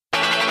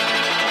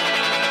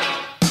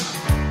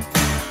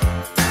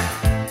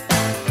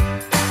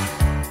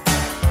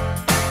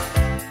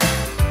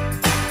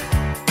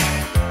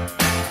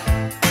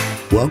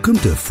Welcome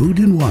to Food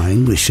and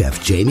Wine with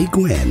Chef Jamie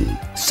Gwen.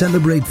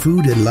 Celebrate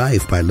food and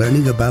life by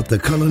learning about the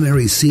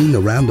culinary scene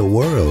around the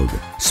world.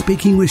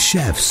 Speaking with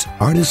chefs,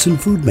 artisan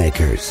food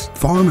makers,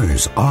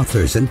 farmers,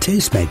 authors, and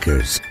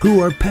tastemakers who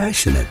are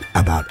passionate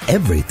about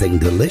everything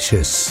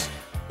delicious.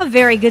 A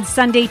very good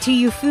Sunday to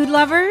you, food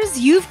lovers.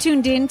 You've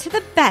tuned in to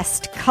the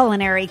best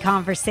culinary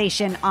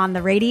conversation on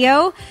the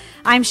radio.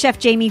 I'm Chef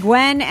Jamie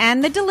Gwen,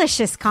 and the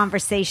delicious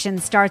conversation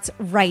starts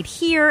right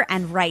here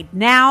and right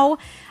now.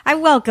 I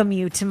welcome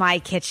you to my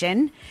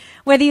kitchen.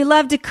 Whether you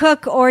love to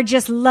cook or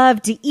just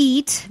love to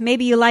eat,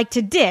 maybe you like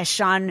to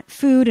dish on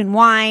food and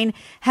wine,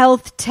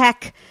 health,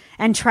 tech,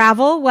 and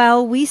travel,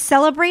 well, we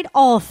celebrate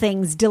all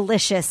things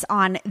delicious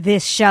on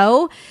this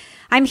show.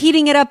 I'm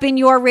heating it up in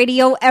your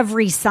radio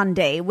every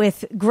Sunday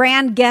with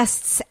grand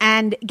guests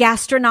and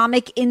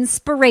gastronomic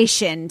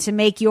inspiration to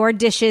make your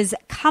dishes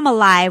come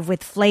alive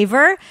with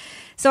flavor.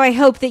 So I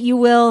hope that you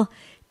will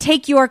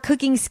take your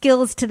cooking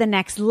skills to the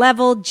next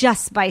level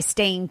just by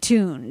staying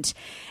tuned.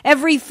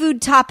 Every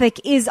food topic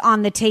is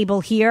on the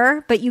table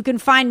here, but you can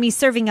find me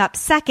serving up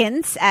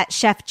seconds at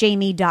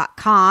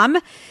chefjamie.com.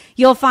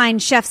 You'll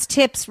find chef's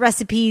tips,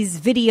 recipes,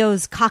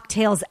 videos,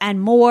 cocktails, and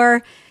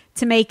more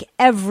to make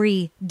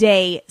every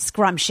day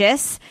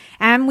scrumptious.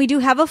 And we do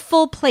have a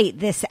full plate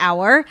this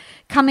hour.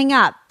 Coming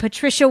up,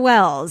 Patricia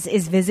Wells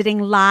is visiting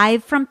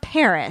live from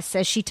Paris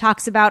as she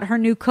talks about her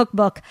new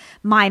cookbook,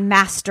 My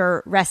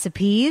Master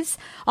Recipes.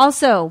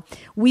 Also,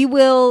 we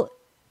will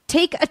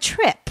take a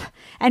trip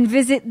and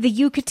visit the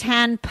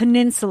Yucatan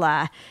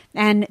Peninsula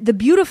and the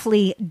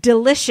beautifully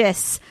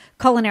delicious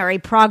culinary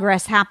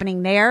progress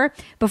happening there.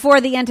 Before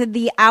the end of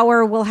the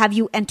hour, we'll have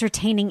you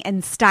entertaining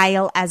in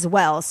style as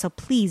well, so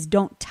please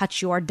don't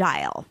touch your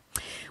dial.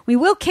 We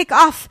will kick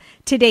off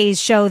today's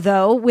show,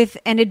 though, with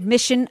an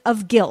admission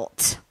of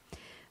guilt.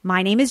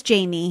 My name is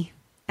Jamie,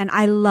 and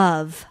I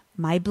love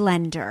my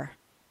blender.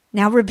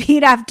 Now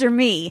repeat after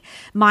me.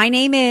 My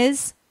name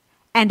is,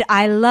 and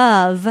I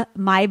love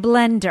my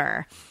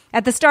blender.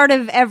 At the start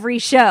of every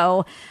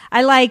show,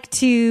 I like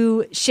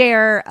to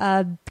share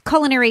a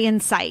culinary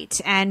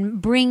insight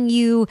and bring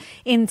you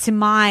into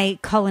my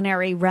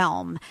culinary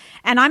realm.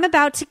 And I'm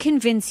about to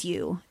convince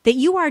you that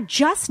you are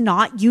just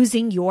not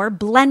using your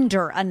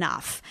blender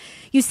enough.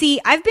 You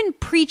see, I've been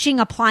preaching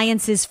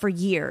appliances for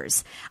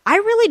years. I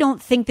really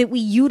don't think that we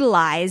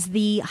utilize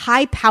the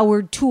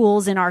high-powered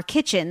tools in our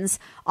kitchens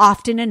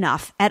often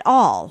enough at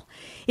all.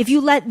 If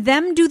you let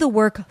them do the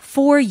work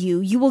for you,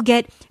 you will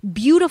get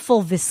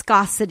beautiful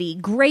viscosity,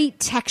 great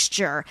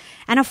texture,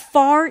 and a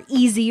far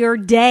easier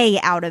day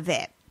out of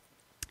it.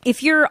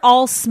 If you're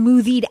all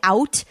smoothied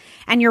out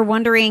and you're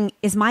wondering,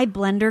 is my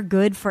blender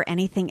good for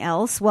anything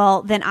else?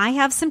 Well, then I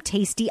have some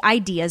tasty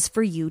ideas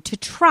for you to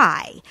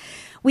try.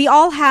 We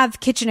all have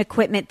kitchen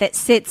equipment that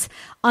sits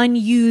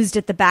unused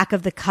at the back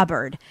of the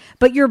cupboard,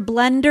 but your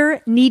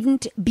blender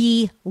needn't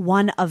be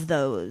one of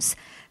those.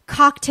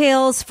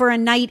 Cocktails for a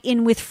night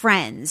in with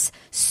friends,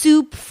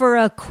 soup for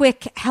a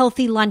quick,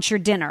 healthy lunch or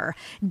dinner,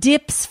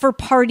 dips for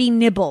party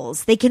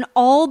nibbles. They can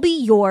all be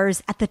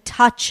yours at the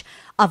touch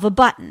of a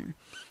button.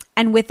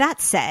 And with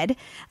that said,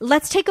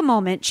 let's take a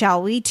moment,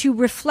 shall we, to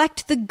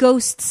reflect the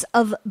ghosts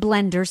of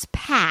blenders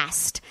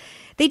past.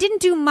 They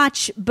didn't do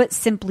much but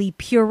simply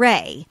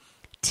puree.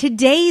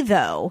 Today,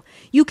 though,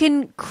 you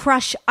can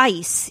crush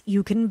ice.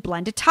 You can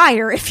blend a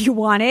tire if you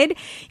wanted.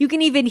 You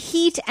can even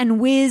heat and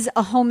whiz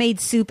a homemade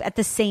soup at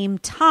the same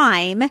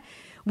time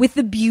with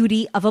the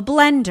beauty of a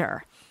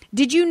blender.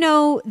 Did you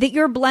know that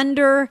your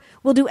blender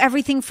will do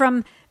everything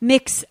from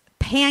mix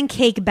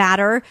pancake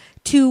batter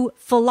to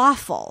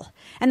falafel?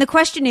 And the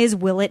question is,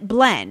 will it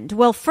blend?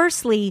 Well,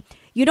 firstly,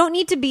 you don't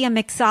need to be a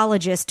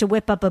mixologist to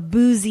whip up a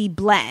boozy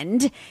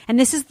blend, and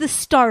this is the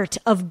start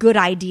of good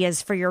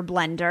ideas for your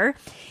blender.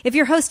 If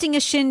you're hosting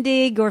a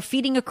shindig or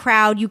feeding a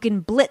crowd, you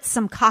can blitz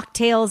some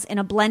cocktails in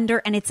a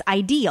blender, and it's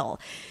ideal.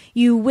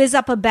 You whiz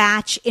up a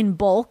batch in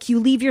bulk. You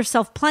leave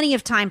yourself plenty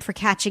of time for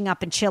catching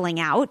up and chilling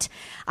out.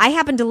 I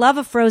happen to love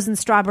a frozen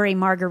strawberry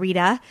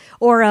margarita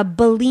or a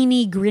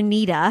Bellini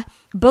granita.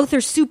 Both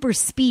are super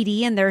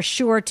speedy and they're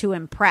sure to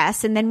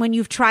impress. And then when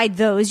you've tried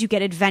those, you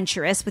get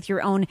adventurous with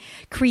your own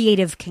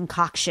creative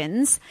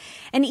concoctions.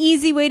 An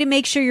easy way to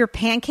make sure your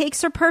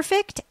pancakes are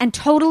perfect and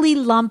totally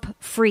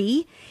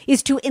lump-free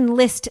is to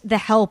enlist the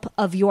help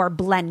of your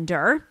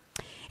blender.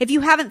 If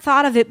you haven't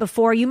thought of it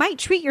before, you might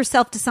treat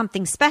yourself to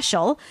something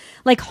special,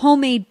 like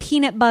homemade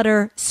peanut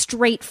butter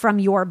straight from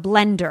your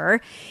blender.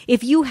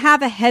 If you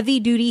have a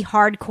heavy-duty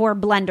hardcore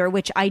blender,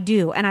 which I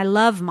do, and I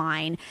love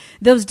mine,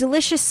 those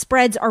delicious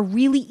spreads are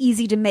really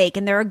easy to make,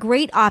 and they're a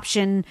great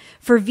option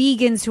for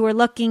vegans who are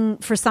looking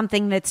for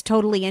something that's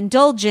totally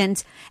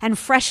indulgent and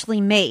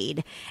freshly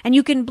made. And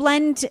you can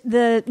blend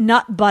the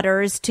nut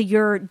butters to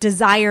your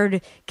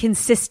desired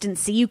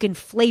consistency. You can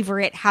flavor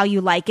it how you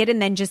like it, and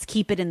then just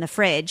keep it in the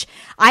fridge.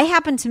 I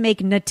happen to make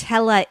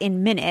Nutella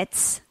in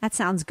minutes. That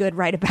sounds good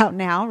right about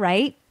now,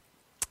 right?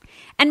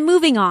 And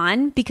moving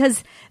on,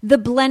 because the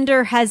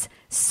blender has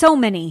so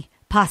many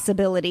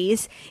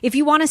possibilities. If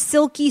you want a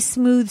silky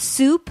smooth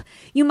soup,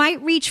 you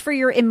might reach for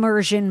your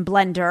immersion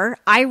blender.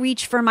 I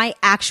reach for my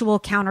actual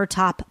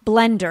countertop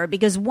blender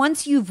because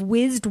once you've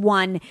whizzed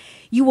one,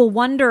 you will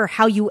wonder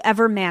how you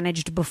ever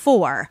managed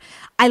before.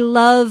 I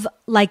love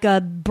like a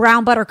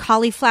brown butter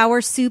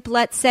cauliflower soup,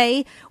 let's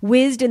say,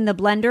 whizzed in the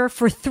blender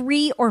for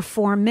 3 or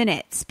 4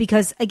 minutes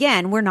because,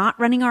 again, we're not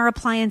running our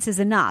appliances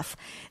enough.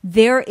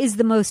 There is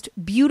the most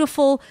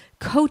beautiful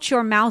coat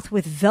your mouth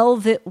with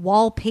velvet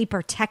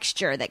wallpaper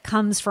texture that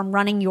comes from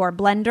running your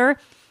blender,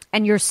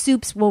 and your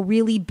soups will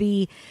really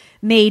be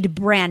made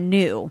brand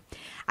new.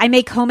 I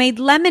make homemade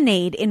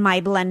lemonade in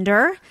my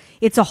blender.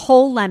 It's a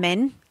whole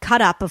lemon,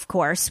 cut up, of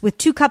course, with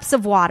 2 cups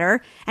of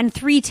water and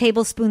 3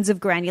 tablespoons of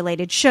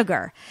granulated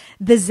sugar.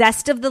 The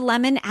zest of the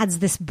lemon adds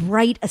this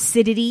bright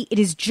acidity. It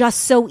is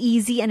just so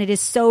easy and it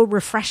is so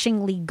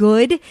refreshingly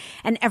good,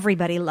 and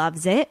everybody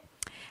loves it.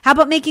 How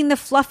about making the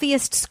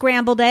fluffiest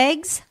scrambled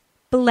eggs?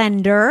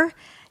 Blender.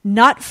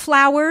 Nut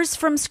flours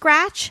from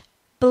scratch?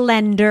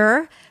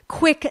 Blender.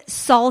 Quick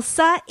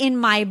salsa in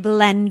my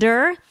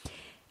blender.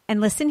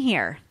 And listen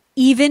here,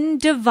 even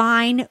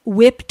divine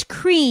whipped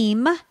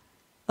cream,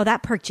 oh,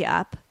 that perked you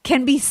up,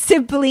 can be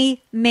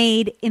simply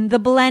made in the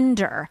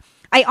blender.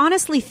 I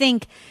honestly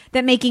think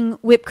that making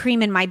whipped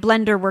cream in my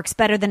blender works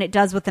better than it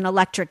does with an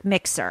electric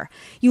mixer.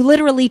 You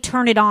literally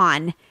turn it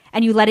on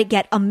and you let it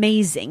get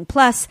amazing.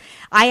 Plus,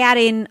 I add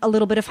in a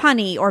little bit of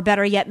honey, or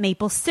better yet,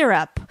 maple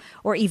syrup,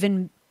 or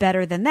even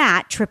better than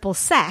that, triple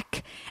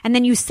sec. And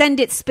then you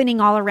send it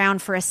spinning all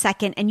around for a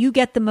second and you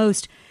get the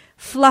most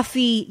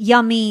fluffy,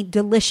 yummy,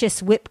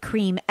 delicious whipped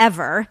cream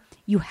ever.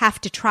 You have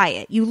to try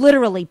it. You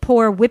literally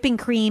pour whipping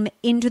cream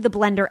into the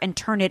blender and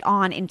turn it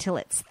on until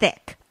it's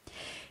thick.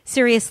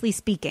 Seriously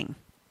speaking,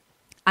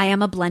 I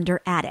am a blender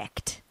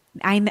addict.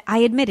 I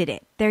admitted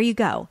it. There you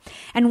go.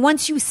 And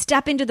once you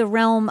step into the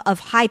realm of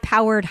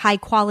high-powered,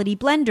 high-quality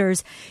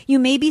blenders, you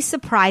may be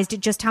surprised at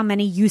just how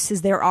many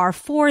uses there are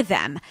for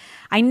them.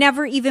 I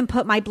never even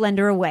put my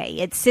blender away.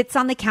 It sits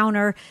on the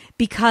counter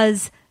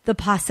because the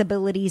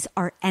possibilities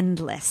are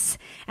endless.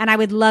 And I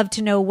would love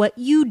to know what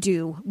you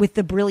do with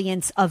the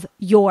brilliance of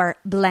your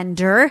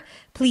blender.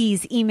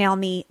 Please email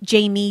me,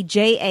 Jamie,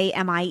 Jamie,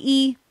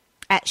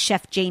 at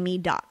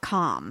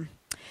chefjamie.com.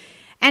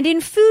 And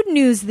in food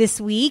news this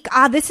week,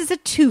 this is a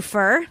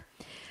twofer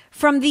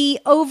from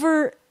the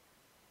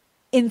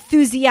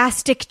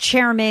over-enthusiastic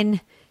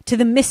chairman to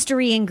the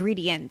mystery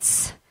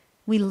ingredients.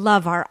 We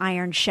love our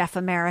Iron Chef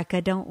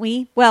America, don't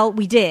we? Well,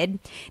 we did.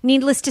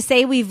 Needless to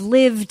say, we've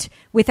lived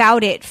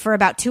without it for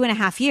about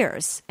 2.5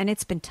 years, and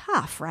it's been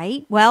tough,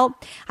 right? Well,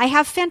 I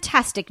have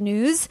fantastic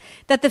news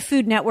that the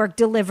Food Network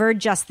delivered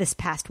just this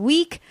past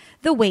week.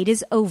 The wait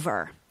is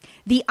over.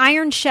 The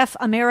Iron Chef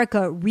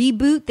America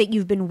reboot that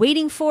you've been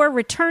waiting for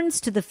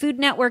returns to the Food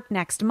Network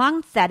next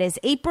month, that is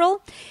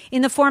April,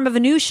 in the form of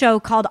a new show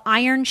called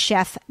Iron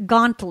Chef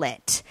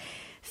Gauntlet.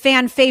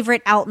 Fan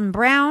favorite Alton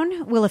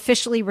Brown will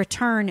officially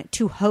return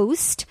to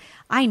host.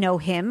 I know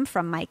him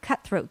from my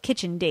Cutthroat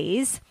Kitchen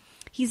days.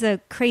 He's a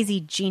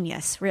crazy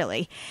genius,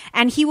 really.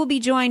 And he will be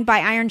joined by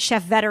Iron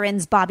Chef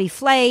veterans Bobby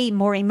Flay,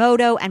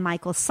 Morimoto, and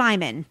Michael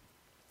Simon.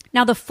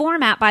 Now, the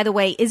format, by the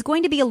way, is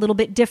going to be a little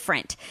bit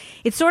different.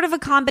 It's sort of a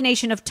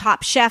combination of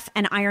Top Chef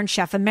and Iron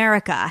Chef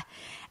America.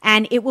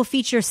 And it will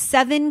feature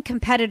 7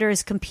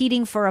 competitors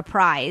competing for a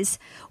prize.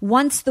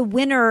 Once the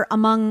winner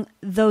among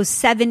those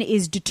 7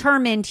 is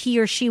determined, he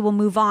or she will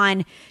move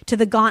on to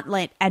the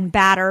gauntlet and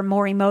batter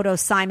Morimoto,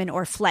 Simon,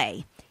 or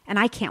Flay. And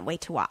I can't wait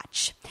to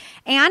watch.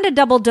 And a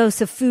double dose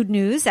of food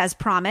news, as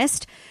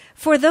promised.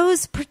 For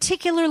those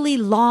particularly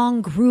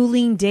long,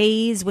 grueling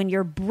days when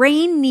your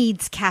brain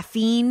needs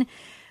caffeine,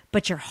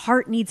 but your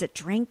heart needs a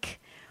drink,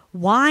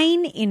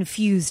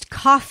 wine-infused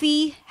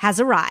coffee has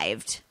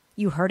arrived.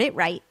 You heard it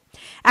right.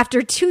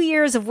 After 2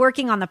 years of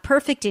working on the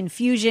perfect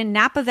infusion,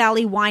 Napa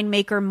Valley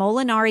winemaker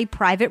Molinari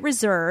Private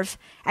Reserve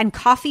and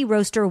coffee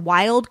roaster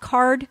Wild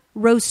Card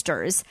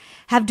Roasters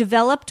have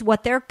developed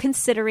what they're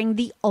considering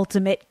the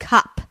ultimate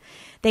cup.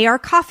 They are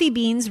coffee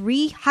beans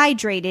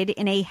rehydrated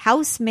in a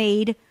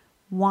house-made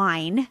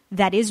wine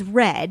that is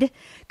red,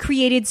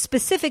 created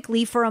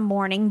specifically for a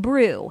morning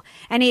brew.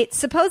 And it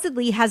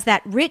supposedly has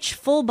that rich,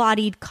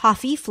 full-bodied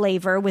coffee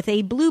flavor with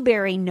a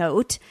blueberry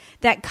note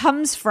that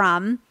comes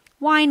from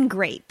wine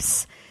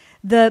grapes.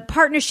 The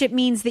partnership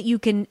means that you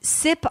can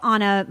sip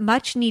on a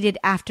much-needed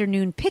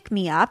afternoon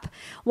pick-me-up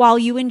while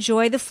you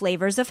enjoy the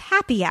flavors of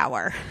happy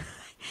hour.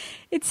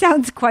 It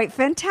sounds quite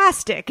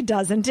fantastic,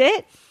 doesn't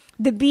it?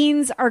 The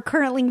beans are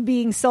currently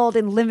being sold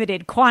in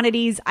limited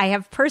quantities. I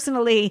have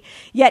personally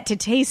yet to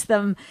taste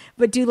them,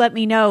 but do let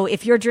me know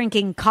if you're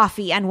drinking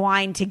coffee and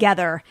wine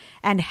together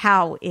and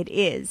how it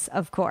is,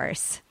 of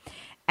course.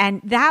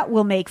 And that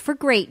will make for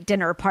great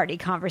dinner party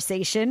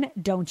conversation,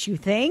 don't you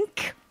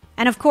think?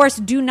 And of course,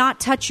 do not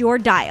touch your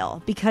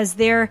dial because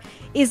there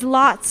is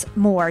lots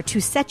more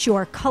to set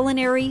your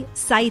culinary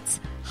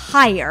sights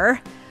higher.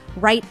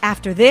 Right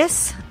after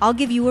this, I'll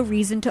give you a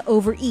reason to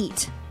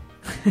overeat.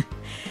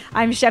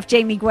 I'm Chef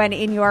Jamie Gwen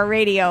in your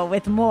radio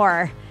with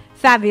more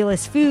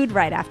fabulous food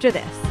right after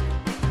this.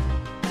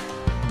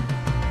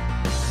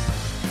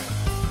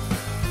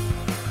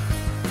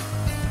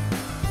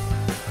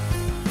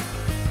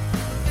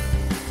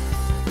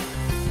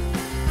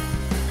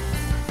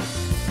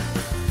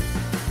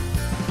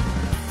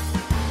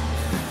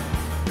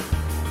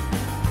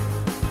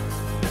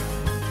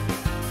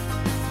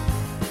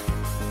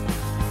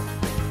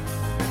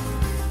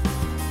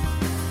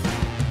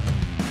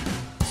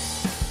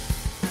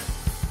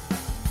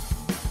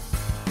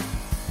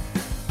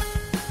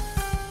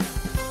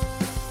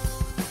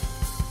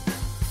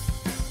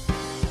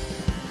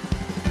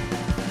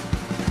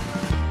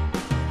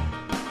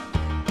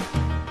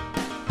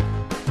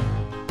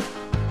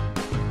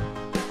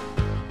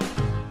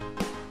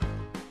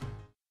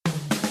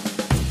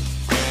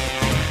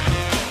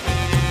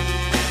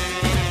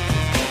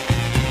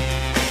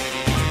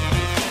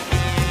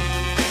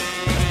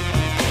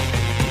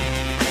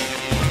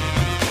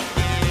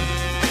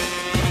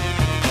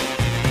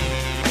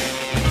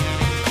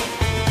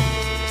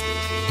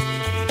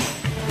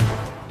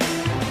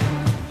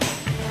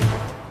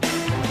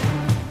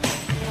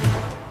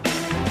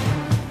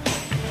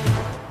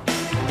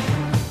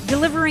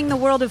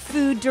 world of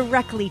food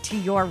directly to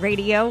your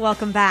radio.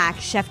 Welcome back.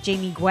 Chef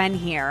Jamie Gwen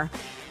here.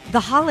 The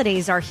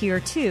holidays are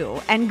here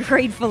too, and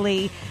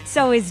gratefully,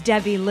 so is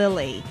Debbie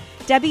Lilly.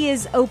 Debbie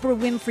is Oprah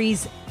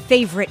Winfrey's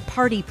favorite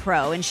party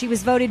pro, and she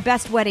was voted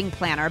best wedding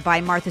planner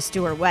by Martha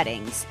Stewart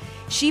Weddings.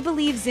 She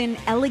believes in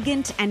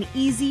elegant and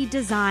easy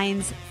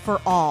designs for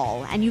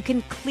all, and you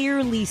can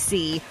clearly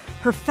see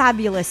her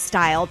fabulous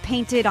style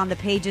painted on the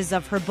pages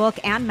of her book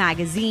and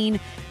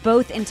magazine,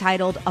 both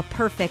entitled A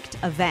Perfect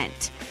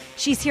Event.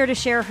 She's here to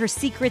share her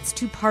secrets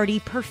to party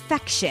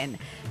perfection,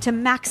 to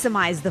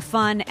maximize the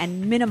fun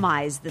and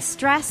minimize the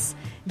stress.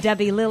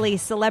 Debbie Lilly,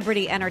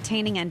 celebrity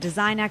entertaining and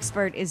design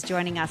expert, is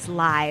joining us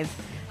live.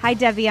 Hi,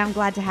 Debbie. I'm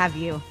glad to have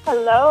you.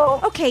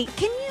 Hello. Okay,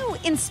 can you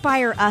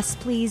inspire us,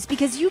 please?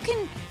 Because you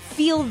can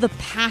feel the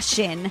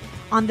passion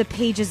on the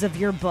pages of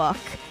your book.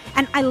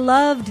 And I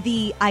loved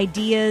the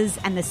ideas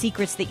and the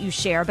secrets that you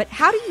share, but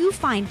how do you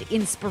find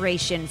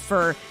inspiration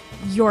for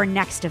your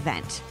next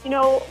event? You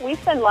know, we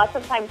spend lots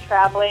of time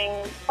traveling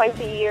twice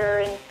a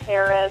year in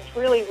Paris,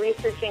 really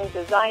researching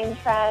design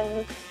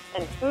trends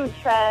and food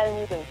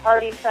trends and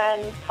party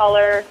trends,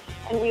 color,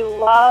 and we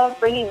love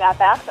bringing that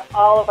back to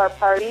all of our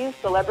parties,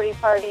 celebrity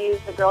parties,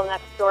 the girl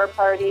next door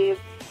parties,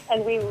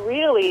 and we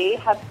really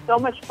have so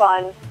much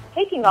fun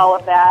taking all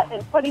of that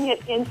and putting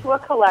it into a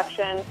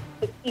collection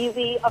that's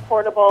easy,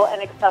 affordable,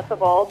 and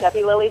accessible,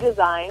 Debbie Lilly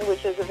Design,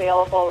 which is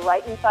available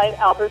right inside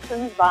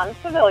Albertsons Bonds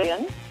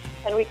Pavilion,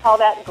 and we call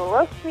that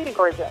Grocery to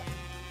Gorgeous.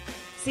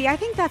 See, I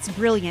think that's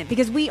brilliant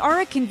because we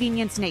are a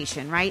convenience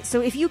nation, right? So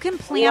if you can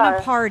plan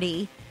a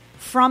party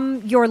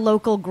from your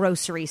local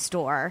grocery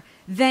store,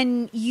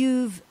 then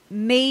you've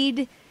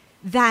made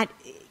that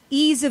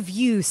ease of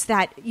use,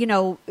 that, you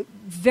know,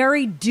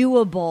 very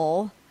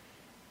doable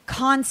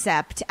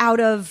concept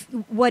out of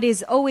what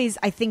is always,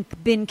 I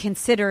think, been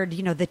considered,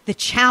 you know, the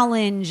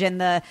challenge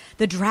and the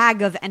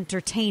drag of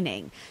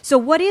entertaining. So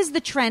what is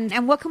the trend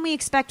and what can we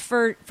expect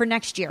for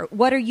next year?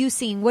 What are you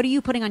seeing? What are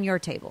you putting on your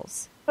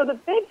tables? So the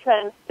big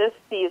trend this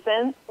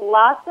season,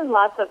 lots and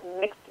lots of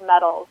mixed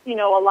metals. You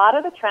know, a lot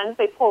of the trends,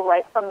 they pull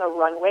right from the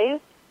runways.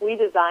 We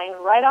design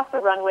right off the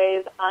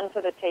runways onto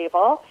the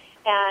table.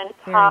 And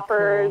Very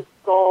coppers,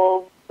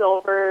 golds,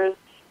 silvers,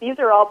 these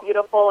are all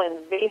beautiful in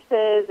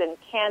vases and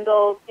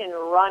candles, in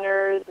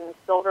runners and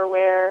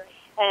silverware.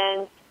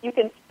 And you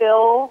can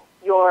fill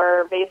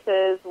your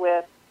vases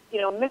with,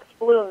 you know, mixed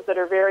blooms that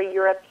are very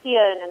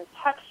European and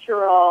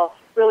textural,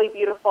 really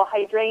beautiful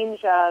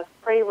hydrangeas,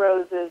 spray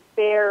roses,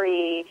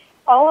 berry.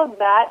 All of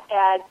that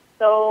adds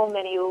so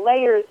many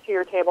layers to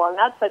your table. And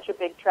that's such a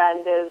big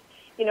trend is,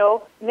 you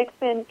know, mix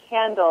in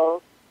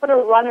candles, put a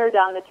runner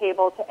down the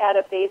table to add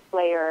a base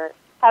layer,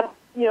 have,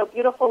 you know,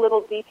 beautiful little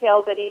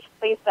details at each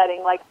place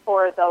setting. Like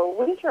for the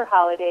winter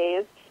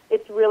holidays,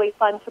 it's really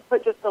fun to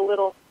put just a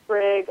little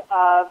sprig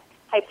of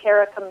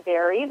Hypericum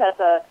berry. That's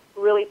a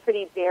really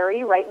pretty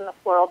berry right in the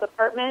floral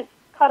department.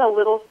 Cut a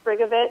little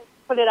sprig of it,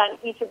 put it on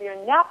each of your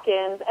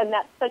napkins, and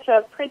that's such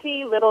a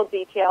pretty little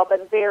detail,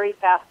 but very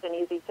fast and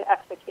easy to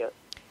execute.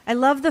 I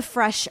love the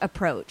fresh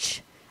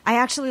approach. I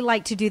actually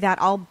like to do that.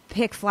 I'll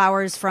pick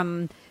flowers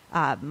from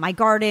my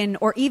garden,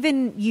 or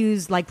even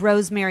use like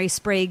rosemary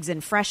sprigs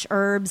and fresh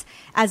herbs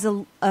as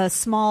a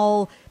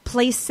small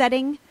place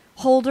setting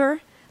holder,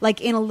 like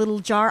in a little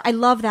jar. I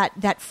love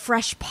that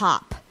fresh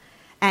pop.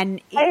 And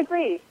I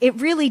agree. It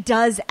really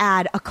does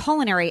add a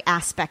culinary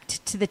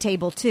aspect to the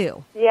table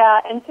too.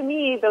 Yeah, and to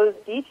me, those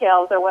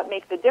details are what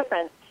make the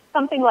difference.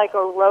 Something like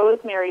a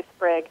rosemary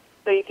sprig,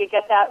 so you could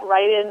get that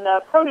right in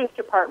the produce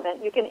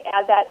department. You can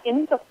add that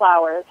into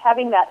flowers,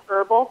 having that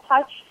herbal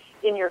touch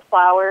in your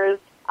flowers,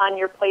 on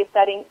your place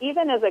setting,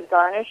 even as a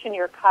garnish in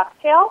your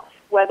cocktail,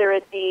 whether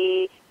it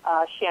be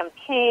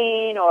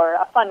champagne or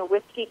a fun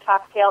whiskey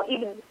cocktail,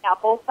 even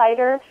apple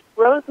cider.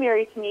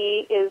 Rosemary, to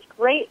me, is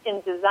great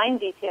in design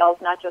details,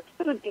 not just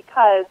food,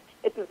 because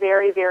it's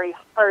very, very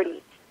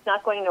hearty. It's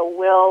not going to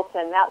wilt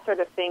and that sort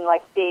of thing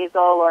like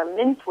basil or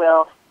mint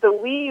will.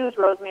 So we use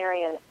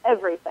rosemary in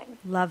everything.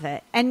 Love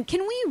it. And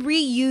can we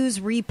reuse,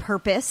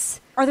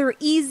 repurpose? Are there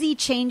easy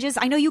changes?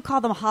 I know you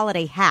call them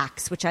holiday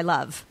hacks, which I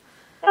love.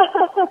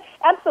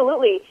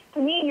 Absolutely. To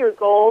me, your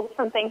golds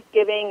from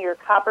Thanksgiving, your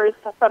coppers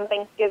from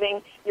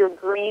Thanksgiving, your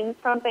greens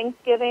from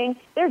Thanksgiving,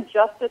 they're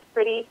just as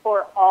pretty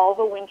for all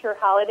the winter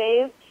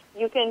holidays.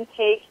 You can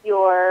take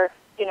your,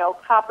 you know,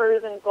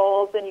 coppers and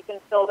golds and you can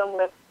fill them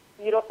with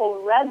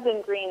beautiful reds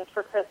and greens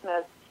for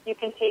Christmas. You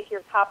can take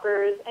your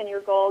coppers and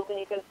your golds and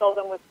you can fill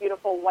them with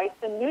beautiful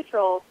whites and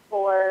neutrals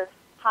for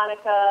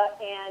Hanukkah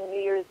and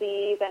New Year's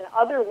Eve and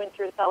other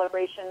winter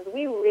celebrations.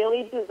 We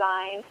really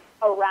design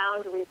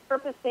around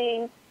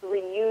repurposing,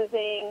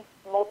 reusing,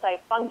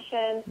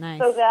 multifunction, nice.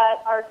 So that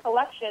our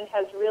collection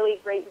has really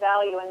great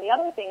value. And the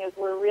other thing is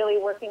we're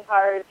really working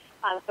hard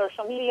on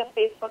social media,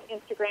 Facebook,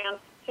 Instagram,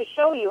 to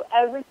show you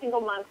every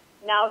single month,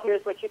 now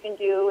here's what you can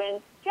do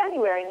in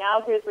January,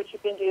 now here's what you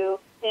can do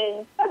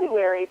in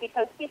February,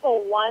 because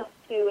people want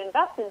to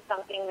invest in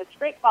something that's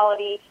great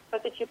quality,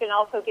 but that you can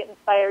also get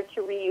inspired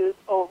to reuse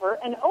over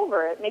and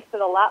over. It makes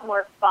it a lot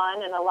more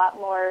fun and a lot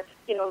more,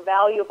 you know,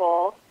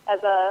 valuable as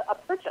a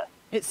purchase.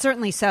 It's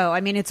certainly so.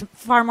 I mean, it's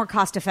far more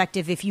cost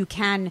effective if you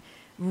can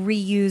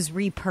reuse,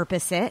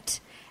 repurpose it.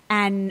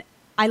 And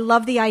I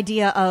love the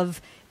idea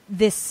of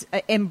this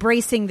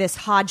embracing this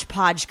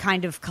hodgepodge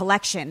kind of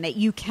collection that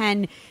you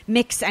can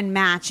mix and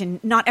match,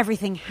 and not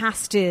everything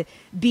has to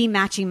be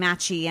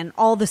matchy and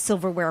all the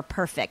silverware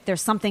perfect.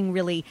 There's something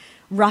really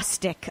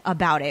rustic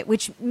about it,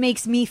 which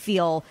makes me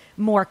feel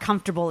more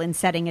comfortable in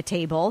setting a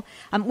table.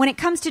 When it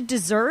comes to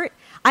dessert,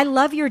 I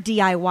love your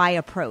DIY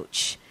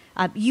approach.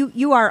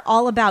 You are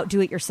all about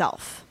do it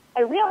yourself.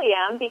 I really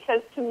am,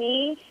 because to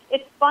me,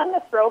 it's fun to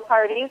throw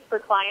parties for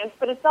clients,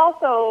 but it's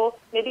also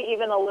maybe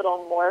even a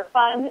little more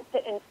fun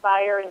to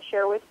inspire and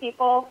share with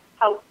people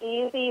how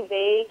easy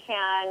they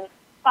can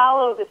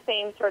follow the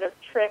same sort of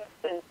tricks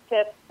and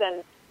tips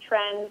and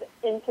trends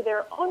into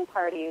their own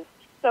parties.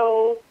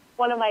 So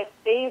one of my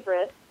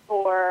favorites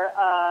for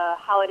a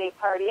holiday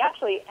party,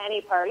 actually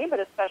any party, but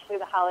especially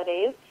the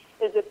holidays,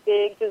 is a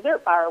big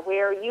dessert bar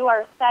where you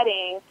are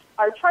setting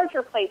our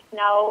charger plates.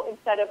 Now,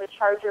 instead of a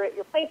charger at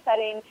your plate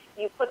setting,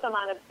 you put them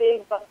on a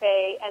big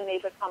buffet and they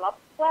become a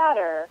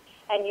platter.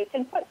 And you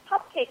can put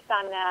cupcakes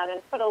on that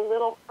and put a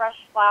little fresh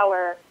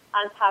flour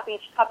on top of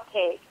each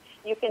cupcake.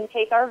 You can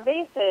take our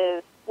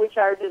vases, which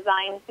are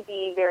designed to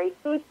be very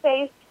food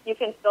safe. You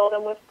can fill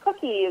them with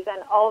cookies,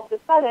 and all of a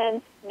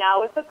sudden,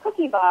 now it's a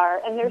cookie bar.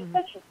 And there's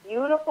such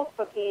beautiful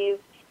cookies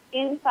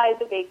inside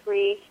the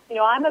bakery. You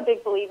know, I'm a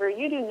big believer,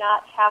 you do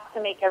not have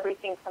to make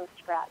everything from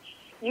scratch.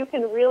 You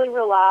can really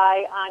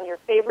rely on your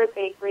favorite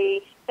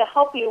bakery to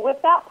help you with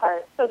that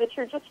part, so that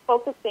you're just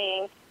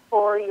focusing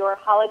for your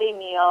holiday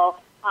meal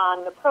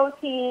on the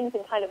proteins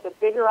and kind of the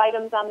bigger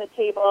items on the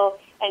table,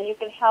 and you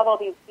can have all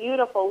these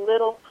beautiful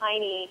little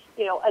tiny,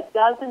 a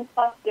dozen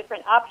plus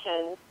different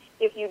options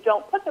if you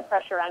don't put the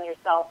pressure on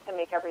yourself to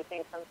make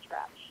everything from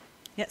scratch.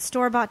 Yeah,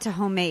 store-bought to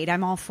homemade.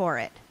 I'm all for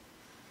it.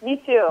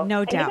 Me too.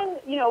 No doubt.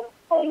 And even,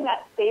 pulling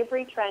that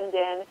savory trend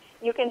in,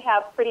 you can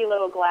have pretty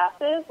little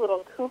glasses,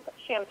 little coupe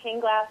champagne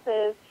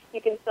glasses.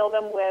 You can fill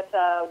them with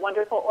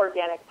wonderful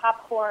organic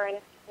popcorn.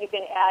 You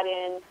can add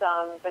in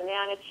some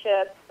banana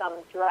chips, some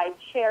dried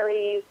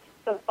cherries,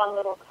 some fun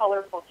little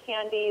colorful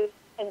candies,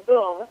 and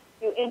boom,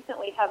 you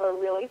instantly have a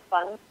really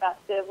fun,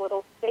 festive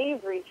little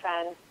savory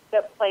trend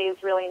that plays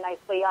really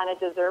nicely on a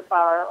dessert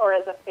bar or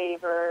as a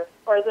favor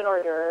or as an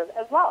hors d'oeuvre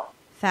as well.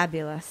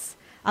 Fabulous.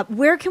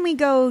 Where can we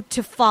go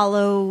to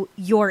follow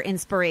your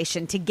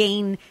inspiration, to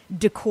gain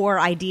decor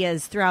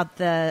ideas throughout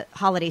the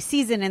holiday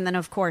season and then,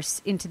 of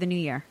course, into the new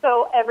year?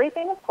 So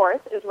everything, of course,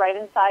 is right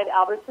inside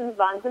Albertsons,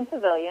 Vons, and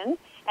Pavilion.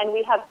 And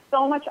we have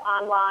so much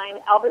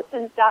online,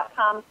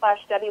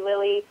 albertsons.com/Debbie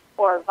Lilly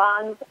or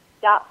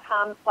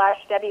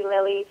vons.com/Debbie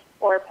Lilly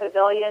or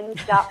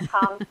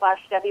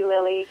pavilions.com/Debbie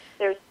Lilly.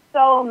 There's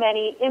so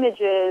many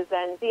images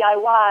and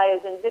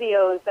DIYs and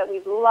videos that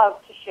we'd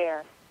love to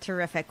share.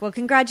 Terrific. Well,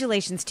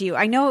 congratulations to you.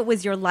 I know it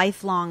was your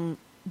lifelong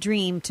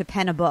dream to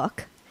pen a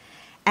book,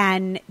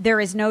 and there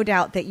is no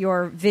doubt that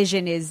your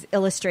vision is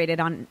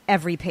illustrated on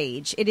every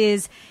page. It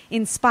is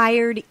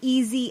inspired,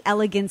 easy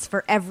elegance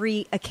for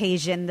every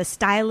occasion, the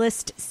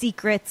stylist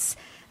secrets,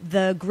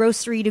 the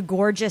grocery to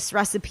gorgeous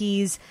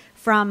recipes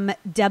from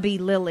Debbie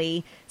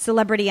Lilly,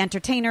 celebrity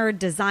entertainer,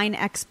 design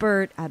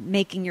expert,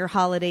 making your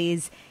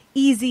holidays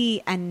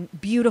easy and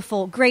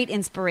beautiful. Great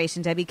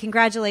inspiration, Debbie.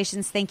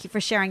 Congratulations. Thank you for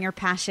sharing your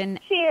passion.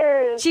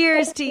 Cheers.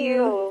 Cheers Thank to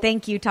you.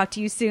 Thank you. Talk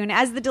to you soon.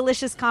 As the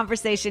delicious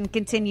conversation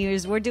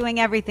continues, we're doing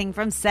everything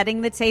from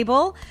setting the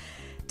table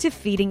to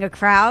feeding a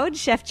crowd.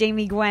 Chef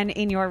Jamie Gwen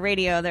in your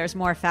radio. There's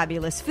more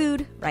fabulous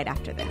food right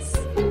after this.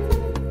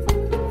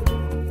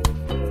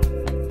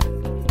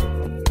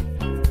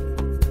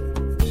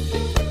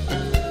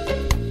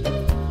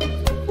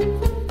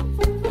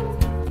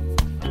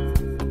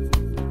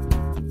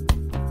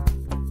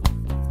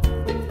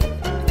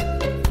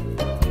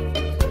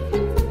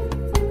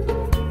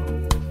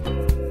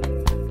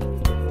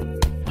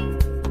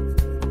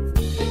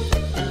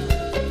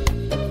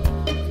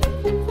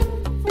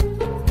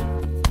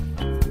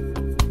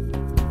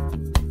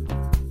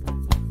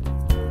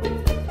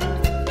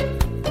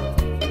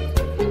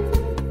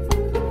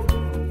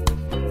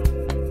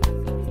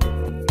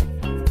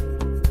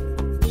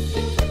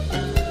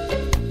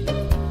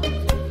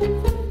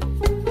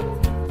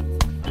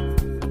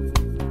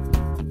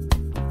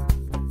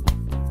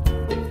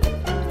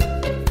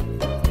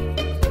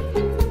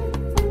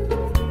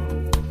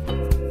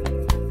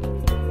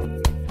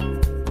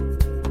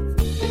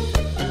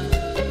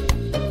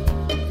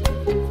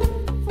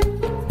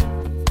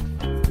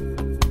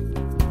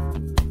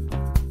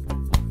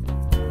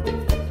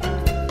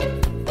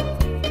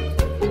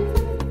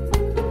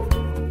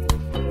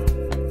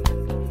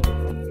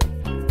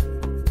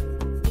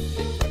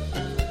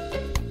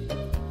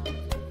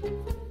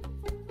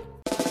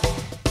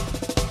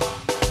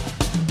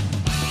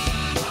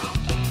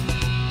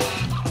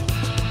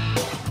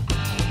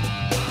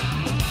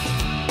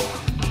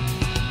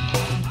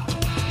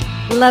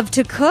 Love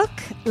to cook,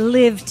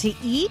 live to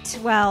eat?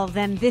 Well,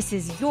 then this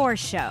is your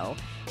show.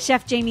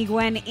 Chef Jamie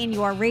Gwen in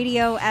your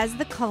radio as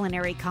the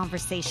culinary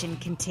conversation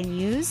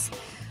continues.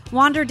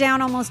 Wander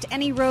down almost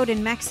any road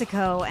in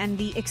Mexico, and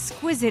the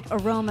exquisite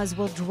aromas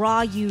will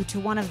draw you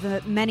to one of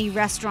the many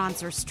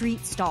restaurants or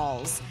street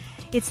stalls.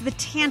 It's the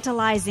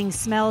tantalizing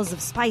smells of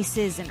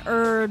spices and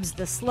herbs,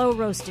 the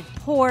slow-roasted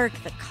pork,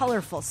 the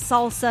colorful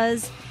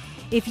salsas.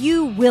 If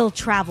you will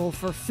travel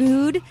for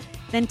food,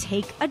 then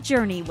take a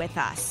journey with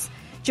us.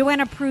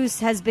 Joanna Prus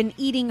has been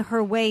eating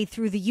her way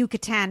through the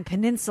Yucatan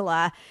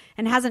Peninsula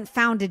and hasn't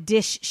found a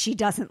dish she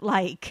doesn't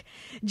like.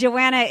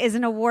 Joanna is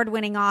an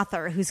award-winning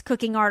author whose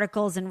cooking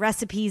articles and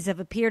recipes have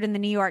appeared in the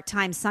New York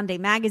Times Sunday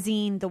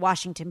Magazine, The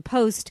Washington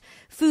Post,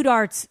 Food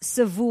Arts,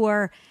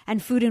 Saveur,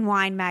 and Food and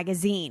Wine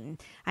Magazine.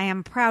 I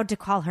am proud to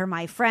call her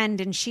my friend,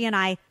 and she and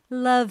I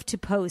love to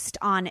post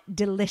on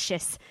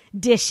delicious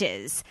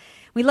dishes.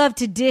 We love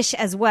to dish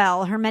as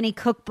well. Her many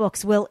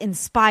cookbooks will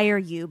inspire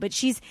you, but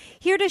she's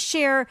here to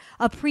share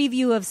a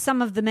preview of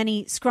some of the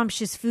many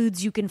scrumptious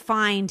foods you can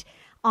find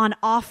on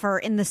offer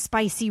in the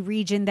spicy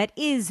region that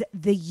is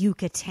the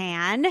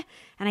Yucatan.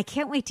 And I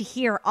can't wait to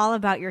hear all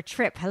about your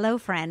trip. Hello,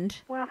 friend.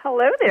 Well,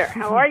 hello there.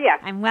 How are you?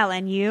 I'm well,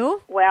 and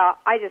you? Well,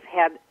 I just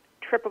had a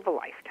trip of a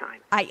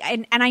lifetime.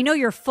 And I know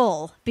you're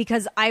full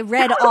because I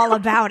read all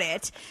about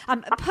it.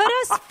 Put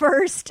us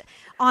first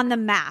on the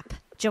map,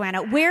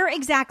 Joanna. Where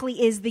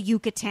exactly is the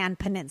Yucatan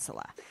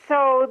Peninsula?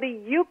 So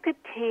the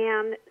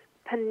Yucatan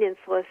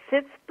Peninsula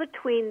sits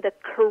between the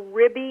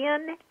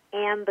Caribbean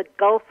and the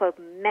Gulf of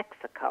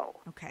Mexico.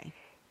 Okay.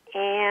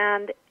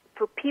 And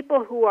for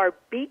people who are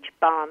beach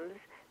bums,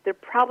 they're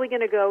probably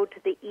going to go to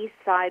the east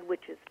side,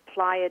 which is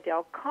Playa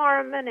del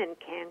Carmen and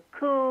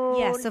Cancun.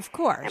 Yes, of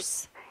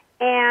course.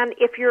 And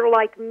if you're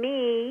like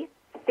me,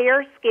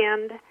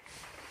 fair-skinned,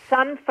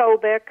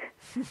 sun-phobic,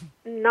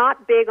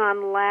 not big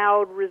on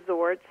loud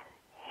resorts,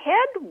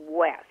 head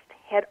west.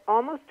 Head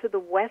almost to the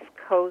west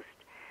coast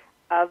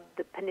of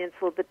the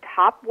peninsula, the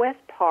top west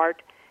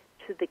part,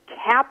 to the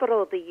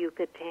capital of the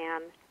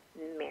Yucatan,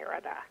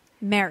 Merida.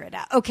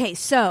 Merida. Okay,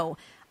 so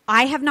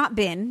I have not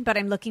been, but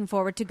I'm looking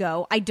forward to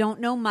go. I don't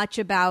know much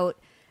about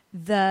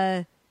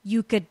the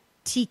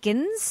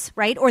Yucatecans,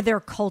 right, or their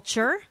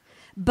culture,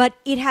 but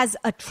it has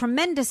a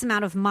tremendous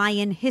amount of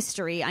Mayan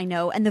history, I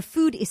know, and the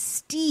food is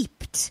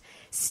steeped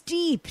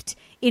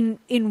in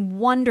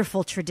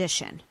wonderful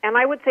tradition. And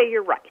I would say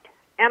you're right.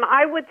 And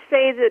I would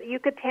say that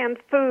Yucatan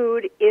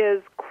food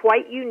is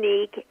quite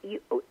unique.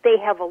 They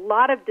have a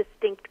lot of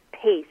distinct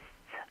pastes,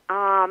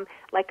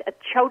 like a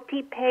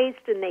choti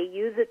paste, and they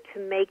use it to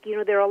make,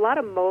 there are a lot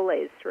of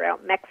moles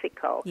throughout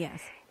Mexico.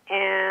 Yes.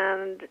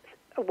 And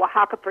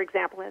Oaxaca, for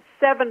example, has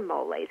 7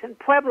 moles, and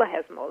Puebla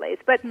has moles.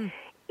 But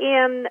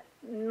in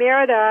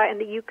Merida and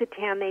the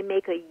Yucatan, they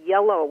make a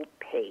yellow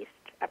paste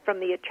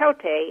from the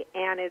achote,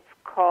 and it's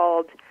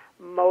called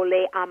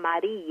mole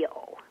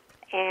amarillo.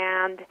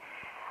 And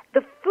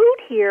the food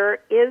here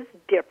is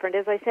different.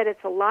 As I said,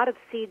 it's a lot of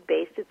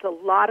seed-based. It's a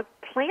lot of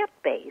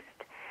plant-based.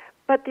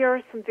 But there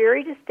are some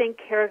very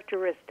distinct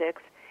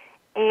characteristics.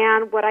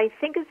 And what I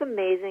think is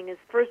amazing is,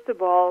 first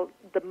of all,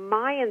 the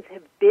Mayans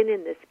have been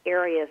in this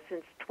area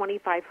since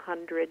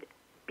 2500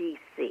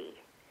 BC.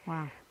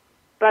 Wow.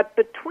 But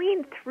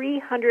between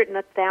 300 and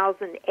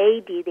 1000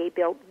 AD, they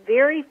built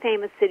very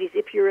famous cities.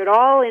 If you're at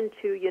all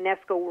into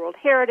UNESCO World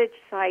Heritage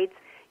Sites,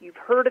 you've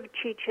heard of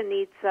Chichen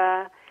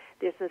Itza.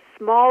 There's a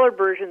smaller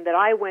version that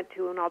I went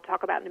to, and I'll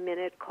talk about in a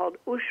minute, called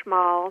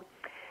Uxmal.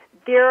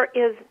 There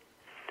is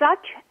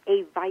such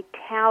a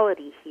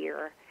vitality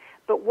here.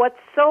 But what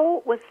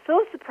was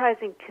so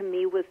surprising to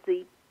me was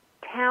the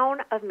town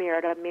of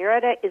Merida.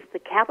 Merida is the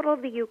capital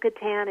of the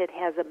Yucatan. It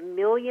has 1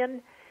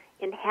 million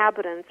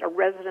inhabitants or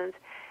residents,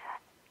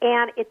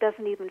 and it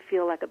doesn't even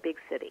feel like a big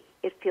city.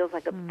 It feels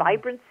like a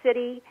vibrant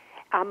city.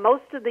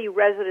 Most of the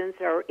residents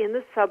are in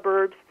the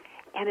suburbs,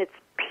 and it's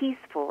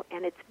peaceful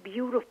and it's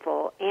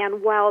beautiful.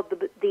 And while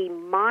the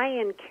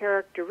Mayan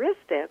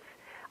characteristics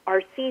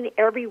are seen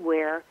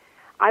everywhere,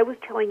 I was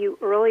telling you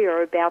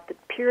earlier about the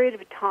period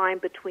of time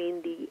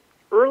between the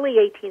early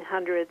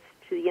 1800s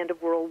to the end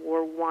of World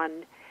War I,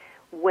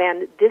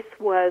 when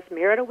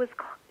Merida was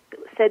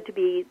said to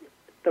be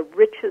the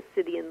richest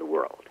city in the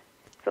world.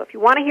 So if you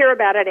want to hear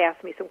about it,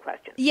 ask me some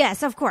questions.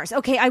 Yes, of course.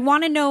 Okay, I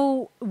want to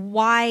know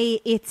why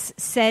its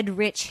said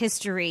rich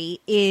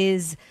history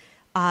is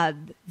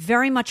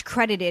very much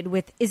credited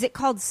with, is it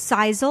called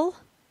sisal?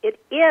 It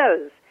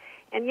is.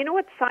 And you know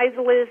what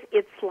sisal is?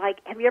 It's like,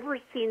 have you ever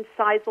seen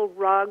sisal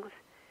rugs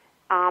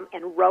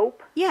and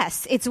rope?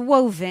 Yes, it's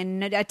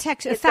woven, a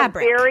fabric. It's a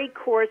very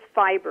coarse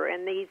fiber.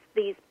 And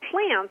these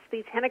plants,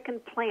 these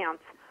henequen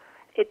plants,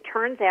 it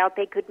turns out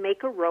they could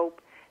make a rope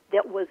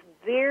that was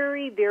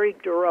very, very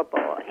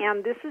durable.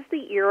 And this is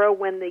the era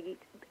when the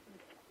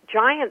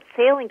giant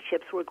sailing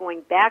ships were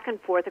going back and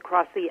forth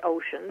across the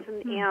oceans,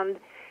 and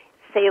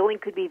sailing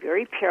could be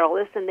very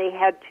perilous, and they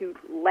had to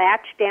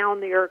latch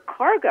down their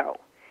cargo.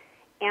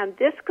 And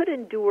this could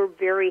endure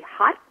very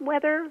hot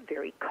weather,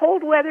 very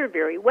cold weather,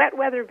 very wet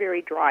weather,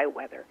 very dry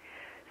weather.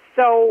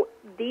 So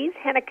these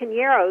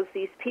henequeñeros,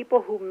 these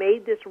people who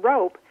made this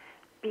rope,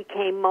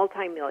 became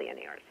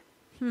multimillionaires.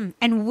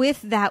 And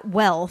with that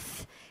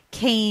wealth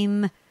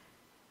came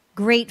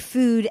great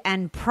food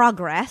and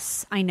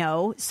progress, I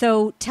know.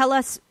 So tell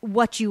us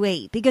what you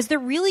ate, because there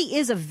really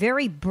is a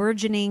very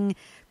burgeoning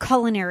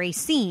culinary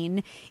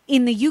scene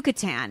in the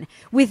Yucatan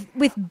with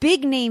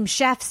big name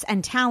chefs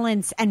and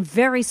talents and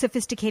very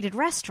sophisticated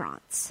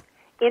restaurants.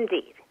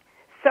 Indeed.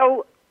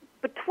 So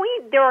let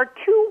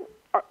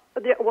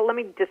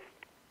me just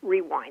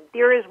rewind.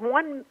 There is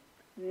one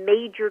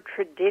major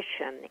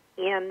tradition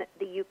in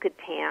the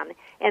Yucatan,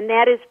 and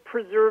that is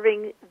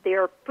preserving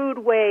their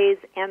foodways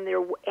and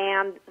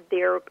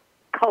their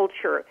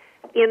culture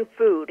in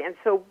food. And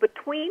so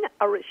between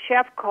a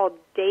chef called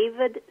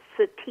David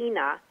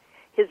Cetina,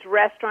 his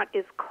restaurant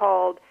is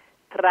called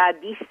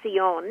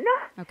Tradicion,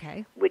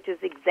 which is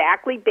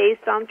exactly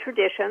based on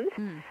traditions.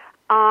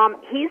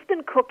 He's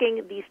been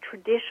cooking these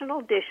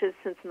traditional dishes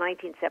since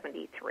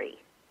 1973.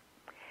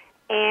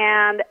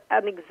 And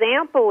an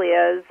example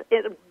is,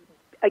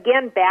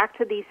 again, back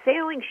to these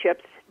sailing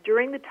ships,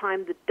 during the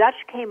time the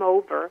Dutch came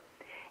over,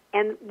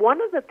 and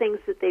one of the things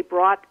that they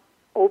brought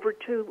over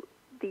to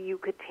the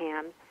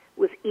Yucatan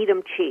was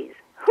Edam cheese.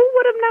 Who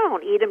would have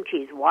known Edam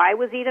cheese? Why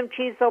was Edam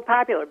cheese so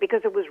popular?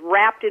 Because it was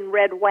wrapped in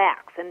red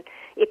wax, and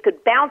it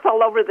could bounce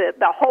all over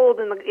the hold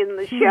in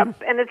the ship,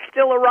 and it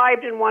still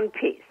arrived in one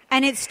piece.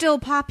 And it's still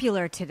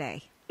popular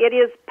today. It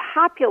is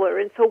popular,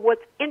 and so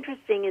what's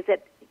interesting is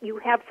that you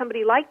have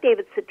somebody like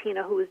David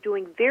Cetina who is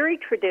doing very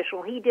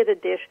traditional. He did a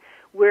dish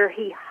where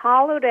he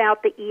hollowed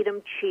out the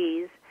Edam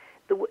cheese,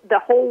 the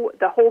whole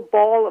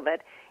ball of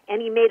it,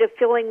 and he made a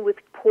filling with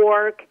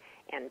pork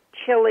and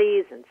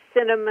chilies and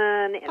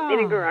cinnamon and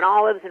vinegar and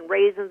olives and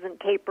raisins and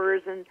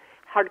capers and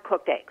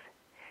hard-cooked eggs.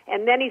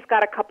 And then he's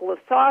got a couple of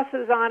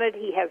sauces on it.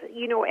 He has,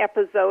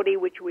 episodi,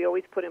 which we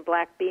always put in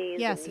black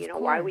beans. Yes, and of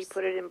why course. we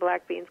put it in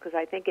black beans, because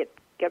I think it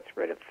gets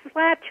rid of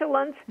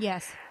flatulence.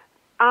 Yes.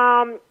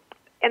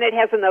 And it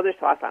has another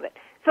sauce on it.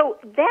 So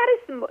that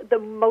is the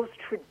most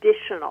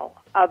traditional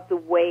of the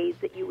ways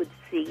that you would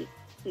see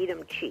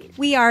Edam cheese.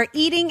 We are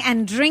eating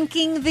and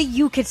drinking the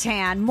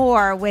Yucatan.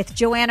 More with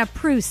Joanna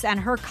Preuss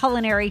and her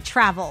culinary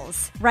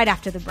travels right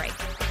after the break.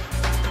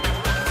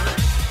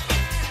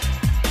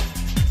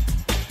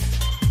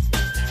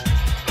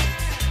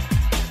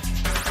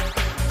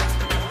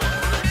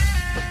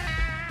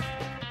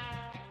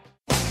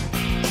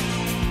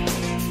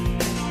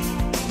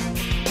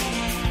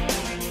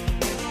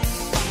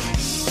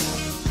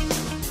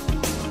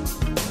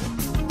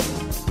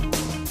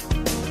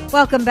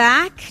 Welcome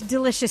back.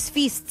 Delicious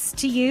feasts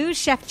to you.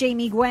 Chef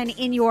Jamie Gwen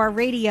in your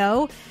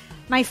radio.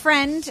 My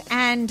friend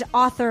and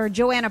author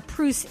Joanna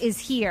Preuss is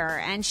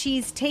here, and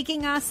she's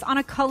taking us on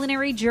a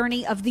culinary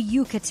journey of the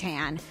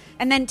Yucatan.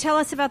 And then tell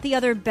us about the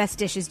other best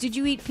dishes. Did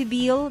you eat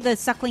pibil, the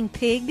suckling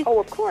pig? Oh,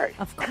 of course.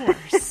 Of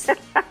course.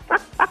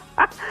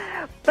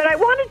 But I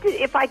wanted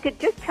to, if I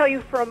could just tell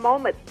you for a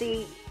moment,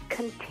 the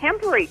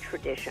contemporary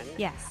tradition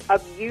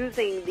of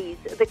using these,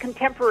 the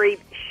contemporary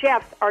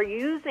chefs are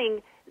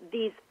using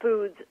these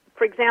foods.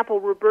 For example,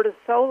 Roberto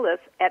Solis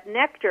at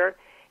Nectar,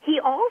 he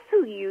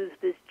also used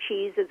this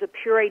cheese as a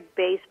pureed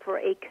base for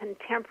a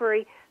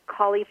contemporary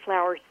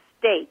cauliflower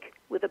steak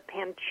with a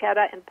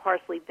pancetta and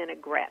parsley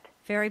vinaigrette.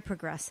 Very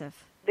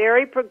progressive.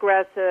 Very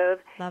progressive.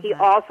 Love He that.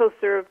 also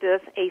served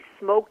us a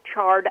smoked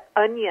charred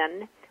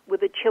onion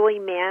with a chili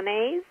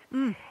mayonnaise.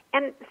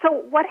 And so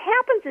what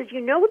happens is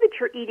you know that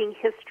you're eating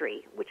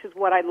history, which is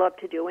what I love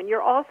to do, and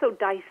you're also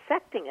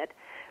dissecting it,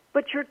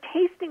 but you're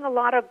tasting a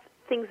lot of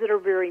things that are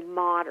very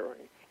modern.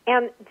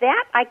 And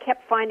that I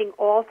kept finding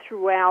all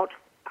throughout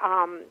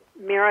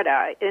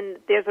Merida. And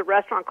there's a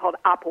restaurant called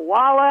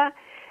Apawala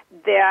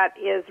that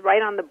is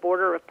right on the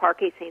border of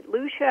Parque St.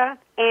 Lucia.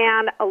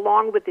 And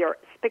along with their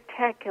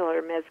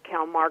spectacular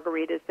mezcal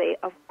margaritas, they,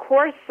 of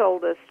course,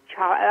 served us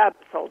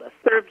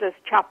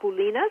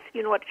chapulinas.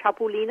 You know what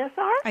chapulinas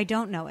are? I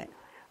don't know it.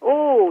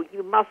 Oh,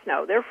 you must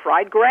know. They're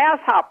fried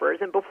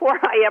grasshoppers. And before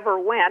I ever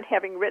went,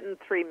 having written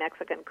 3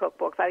 Mexican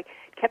cookbooks, I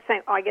kept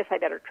saying, I guess I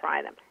better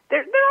try them.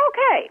 They're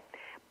okay.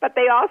 But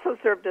they also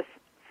served us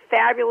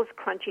fabulous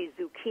crunchy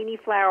zucchini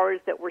flowers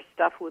that were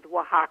stuffed with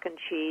Oaxacan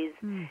cheese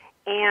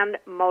and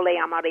mole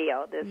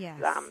amarillo, this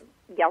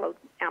yellow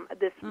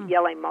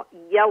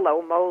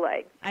mole.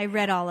 I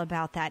read all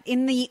about that.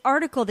 In the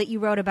article that you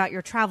wrote about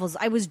your travels,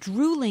 I was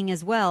drooling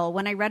as well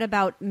when I read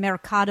about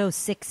Mercado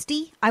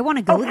 60. I want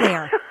to go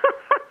there.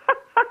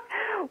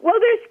 Well,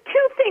 there's 2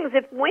 things.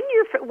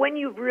 When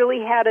you've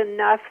really had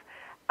enough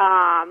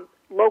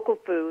local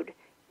food,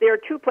 there are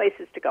 2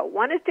 places to go.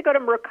 One is to go to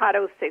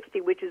Mercado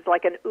 60, which is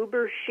like an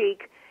uber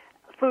chic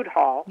food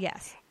hall.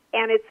 Yes.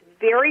 And it's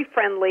very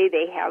friendly.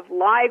 They have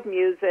live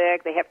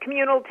music. They have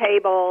communal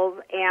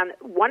tables and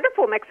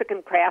wonderful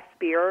Mexican craft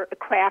beers,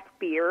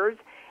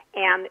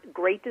 and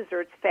great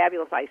desserts,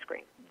 fabulous ice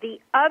cream. The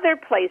other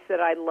place that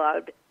I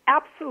loved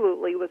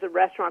absolutely was a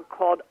restaurant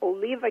called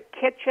Oliva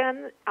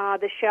Kitchen.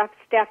 The chef,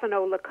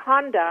 Stefano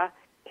Laconda,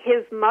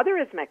 his mother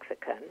is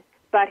Mexican,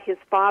 but his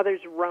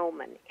father's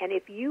Roman. And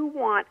if you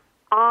want,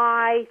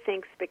 I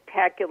think,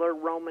 spectacular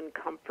Roman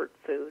comfort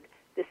food,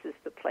 this is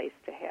the place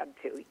to head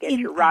to. You get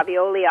your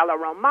ravioli alla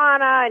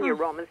romana and your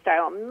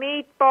Roman-style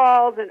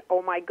meatballs, and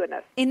oh my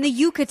goodness. In the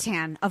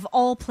Yucatan, of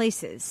all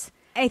places.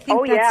 I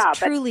think that's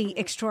truly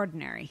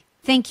extraordinary.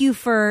 Thank you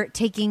for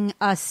taking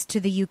us to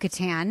the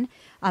Yucatan,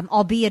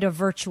 albeit a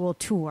virtual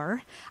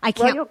tour.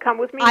 You'll come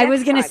with me I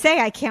was going to time. say,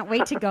 I can't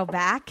wait to go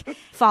back.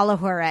 Follow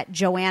her at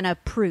Joanna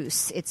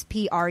Pruess. It's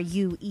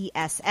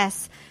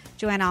Pruess.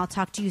 Joanna, I'll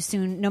talk to you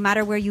soon. No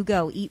matter where you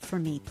go, eat for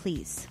me,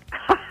 please.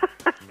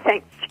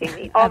 Thanks,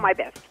 Jamie. All my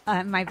best.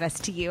 My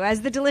best to you.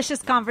 As the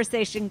delicious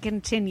conversation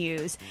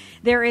continues,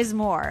 there is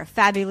more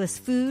fabulous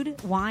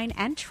food, wine,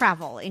 and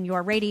travel in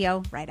your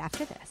radio right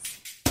after this.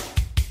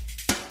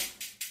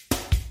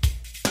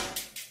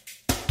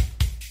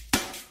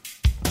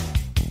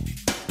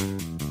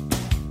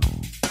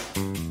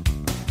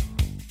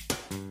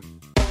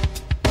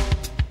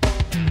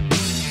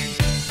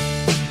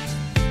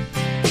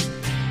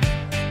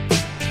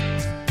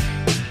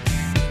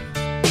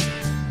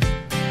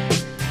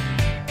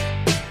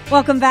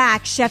 Welcome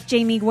back, Chef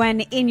Jamie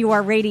Gwen in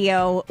your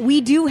radio.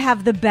 We do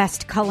have the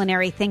best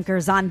culinary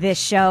thinkers on this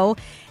show,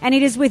 and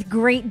it is with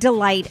great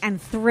delight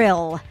and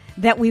thrill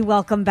that we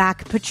welcome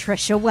back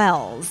Patricia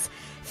Wells.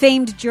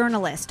 Famed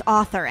journalist,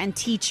 author, and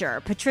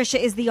teacher, Patricia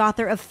is the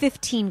author of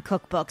 15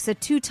 cookbooks, a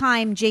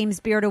 2-time James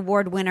Beard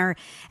Award winner,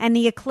 and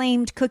the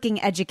acclaimed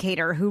cooking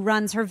educator who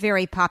runs her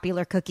very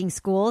popular cooking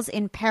schools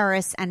in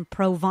Paris and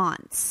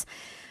Provence.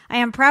 I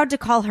am proud to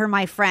call her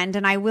my friend,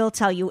 and I will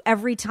tell you,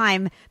 every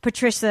time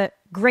Patricia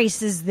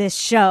graces this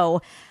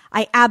show,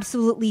 I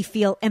absolutely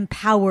feel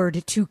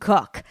empowered to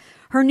cook.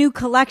 Her new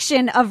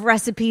collection of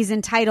recipes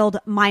entitled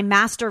My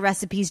Master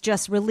Recipes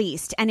just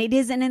released, and it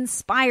is an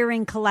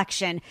inspiring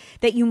collection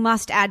that you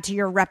must add to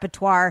your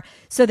repertoire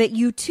so that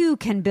you too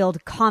can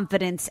build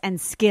confidence and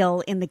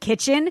skill in the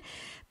kitchen.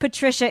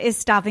 Patricia is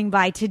stopping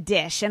by to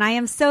dish, and I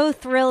am so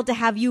thrilled to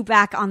have you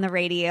back on the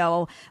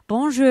radio.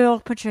 Bonjour,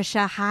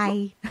 Patricia.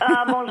 Hi.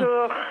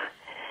 Bonjour.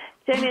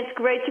 Jamie, it's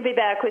great to be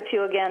back with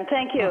you again.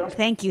 Thank you. Oh,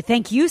 thank you.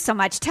 Thank you so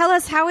much. Tell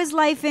us, how is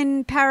life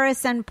in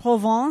Paris and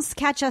Provence?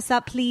 Catch us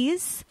up,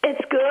 please.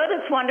 It's good.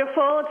 It's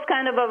wonderful. It's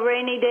kind of a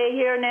rainy day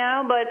here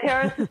now, but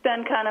Paris has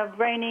been kind of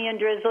rainy and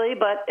drizzly,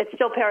 but it's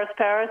still Paris,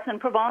 and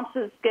Provence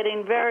is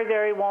getting very,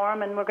 very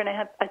warm, and we're going to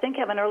have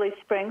an early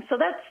spring. So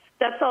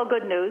that's all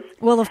good news.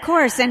 Well, of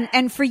course.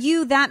 And for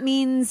you, that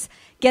means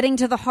getting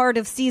to the heart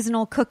of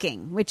seasonal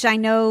cooking, which I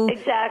know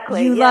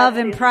you love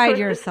and pride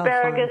yourself on.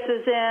 Asparagus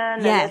is in.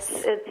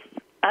 Yes.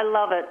 I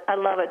love it. I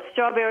love it.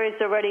 Strawberries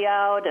are already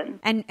out.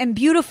 And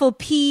beautiful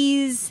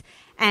peas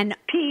and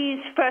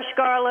fresh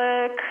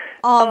garlic.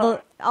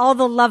 All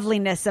the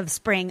loveliness of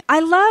spring. I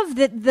love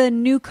that the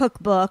new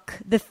cookbook,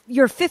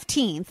 your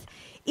 15th,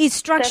 is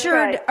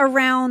structured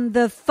around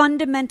the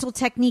fundamental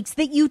techniques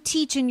that you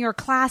teach in your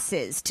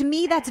classes. To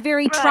me, that's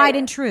very tried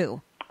and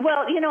true.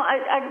 Well,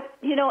 I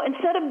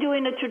instead of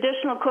doing a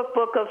traditional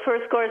cookbook of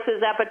first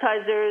courses,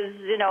 appetizers,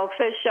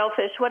 fish,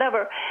 shellfish,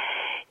 whatever,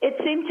 it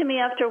seemed to me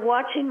after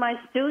watching my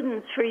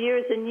students for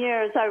years and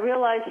years, I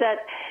realized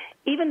that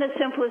even the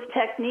simplest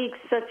techniques,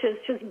 such as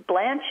just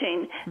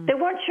blanching, they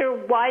weren't sure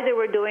why they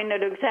were doing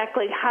it,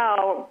 exactly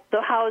how,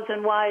 the hows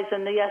and whys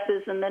and the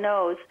yeses and the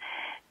nos.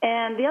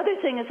 And the other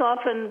thing is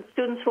often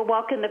students will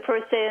walk in the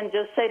first day and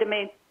just say to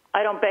me,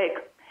 I don't bake.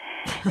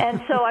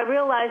 And so I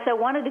realized I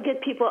wanted to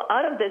get people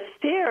out of this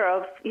fear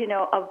of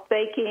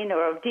baking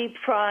or of deep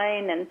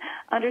frying and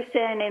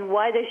understanding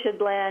why they should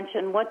blanch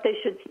and what they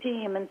should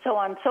steam and so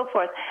on and so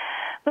forth.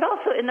 But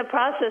also in the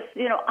process,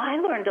 I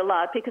learned a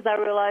lot because I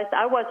realized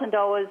I wasn't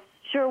always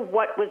sure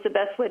what was the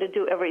best way to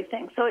do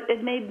everything. So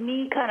it made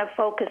me kind of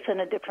focus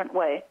in a different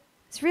way.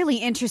 It's really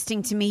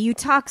interesting to me. You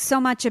talk so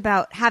much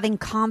about having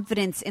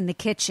confidence in the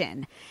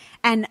kitchen.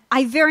 And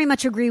I very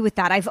much agree with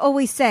that. I've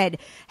always said,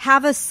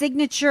 have a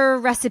signature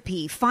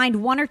recipe.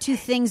 Find one or two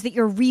things that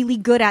you're really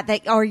good at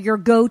that are your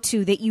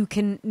go-to that you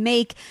can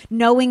make,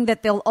 knowing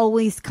that they'll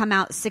always come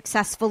out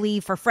successfully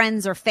for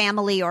friends or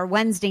family or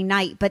Wednesday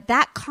night. But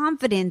that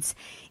confidence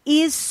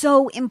is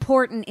so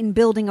important in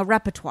building a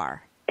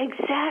repertoire.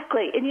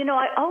 Exactly. And,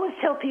 I always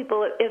tell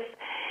people if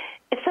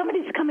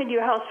somebody's coming to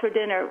your house for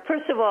dinner,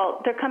 first of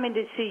all, they're coming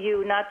to see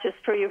you, not just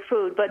for your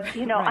food. But,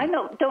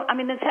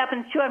 this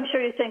happens too. I'm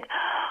sure you think,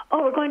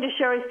 oh, we're going to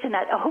Sherry's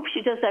tonight. I hope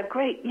she does that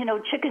great,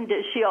 chicken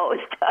dish she always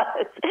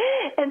does.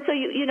 And so,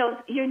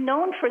 you're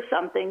known for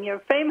something.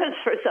 You're famous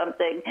for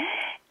something.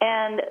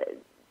 And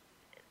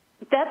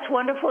that's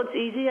wonderful. It's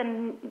easy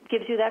and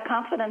gives you that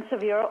confidence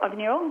of your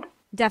own.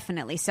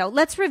 Definitely. So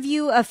let's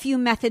review a few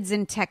methods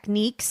and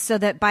techniques so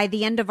that by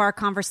the end of our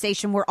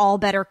conversation, we're all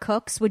better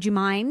cooks. Would you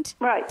mind?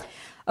 Right.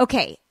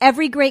 Okay.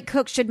 Every great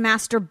cook should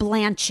master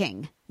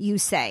blanching, you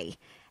say.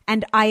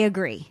 And I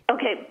agree.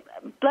 Okay.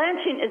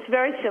 Blanching is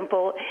very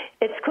simple.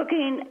 It's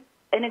cooking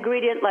an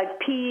ingredient like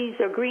peas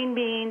or green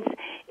beans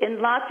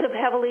in lots of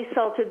heavily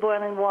salted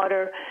boiling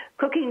water,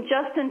 cooking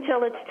just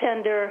until it's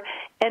tender,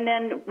 and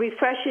then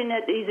refreshing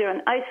it either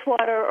in ice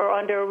water or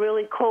under a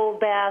really cold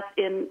bath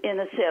in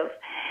a sieve.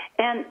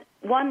 And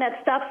one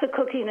that stops the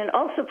cooking, and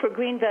also for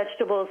green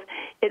vegetables,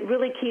 it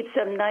really keeps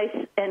them nice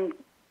and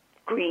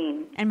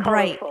green and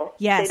colorful. Bright.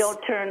 Yes. They don't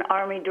turn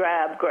army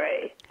drab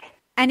gray.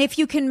 And if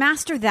you can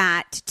master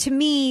that, to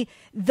me,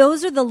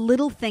 those are the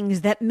little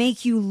things that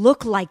make you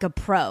look like a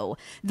pro.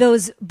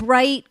 Those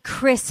bright,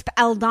 crisp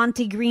al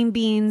dente green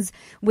beans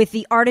with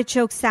the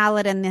artichoke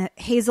salad and the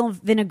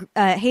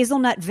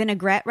hazelnut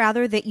vinaigrette,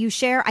 that you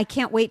share. I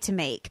can't wait to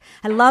make.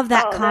 I love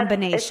that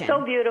combination. It's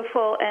so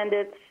beautiful, and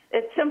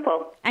it's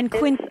simple. And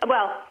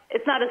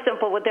it's not as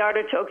simple with the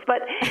artichokes,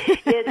 but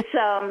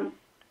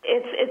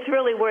it's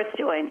really worth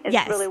doing.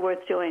 It's really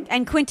worth doing.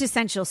 And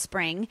quintessential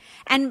spring.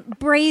 And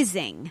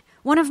braising,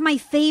 one of my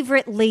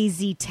favorite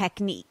lazy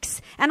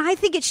techniques. And I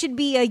think it should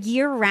be a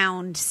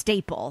year-round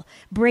staple.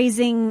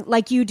 Braising,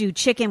 like you do,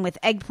 chicken with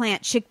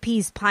eggplant,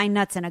 chickpeas, pine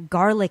nuts, and a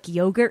garlic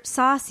yogurt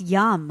sauce.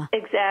 Yum.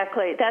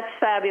 Exactly. That's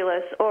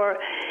fabulous. Or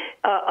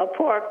a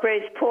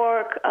braised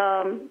pork,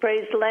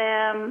 braised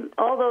lamb.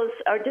 All those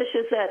are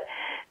dishes that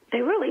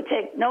they really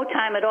take no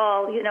time at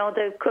all. You know,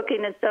 the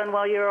cooking is done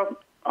while you're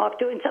off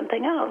doing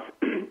something else.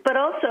 But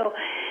also,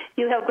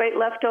 you have great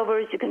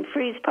leftovers. You can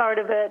freeze part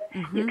of it.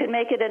 Mm-hmm. You can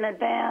make it in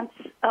advance.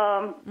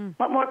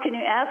 What more can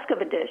you ask of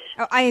a dish?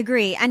 Oh, I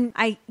agree. And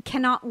I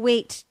cannot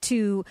wait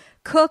to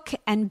cook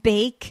and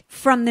bake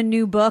from the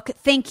new book.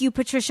 Thank you,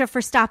 Patricia,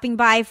 for stopping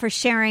by, for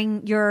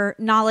sharing your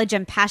knowledge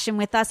and passion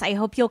with us. I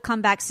hope you'll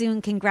come back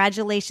soon.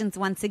 Congratulations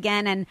once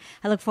again. And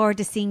I look forward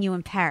to seeing you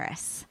in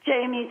Paris.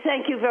 Jamie,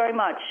 thank you very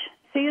much.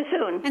 See you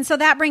soon. And so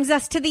that brings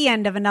us to the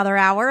end of another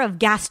hour of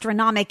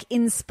gastronomic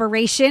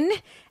inspiration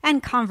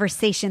and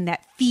conversation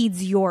that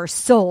feeds your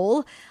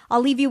soul.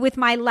 I'll leave you with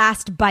my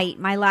last bite,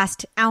 my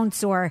last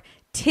ounce or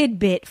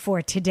tidbit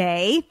for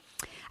today.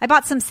 I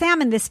bought some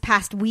salmon this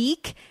past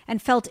week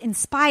and felt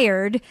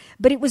inspired,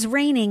 but it was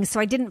raining, so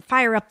I didn't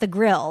fire up the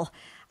grill.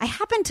 I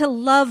happen to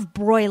love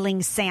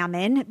broiling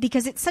salmon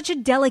because it's such a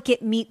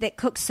delicate meat that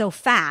cooks so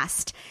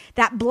fast.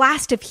 That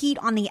blast of heat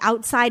on the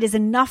outside is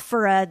enough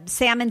for a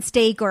salmon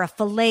steak or a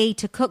fillet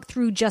to cook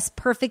through just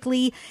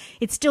perfectly.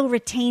 It still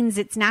retains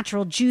its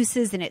natural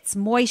juices and its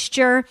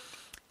moisture.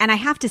 And I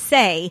have to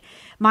say,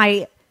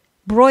 my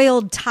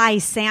broiled Thai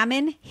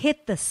salmon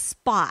hit the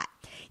spot.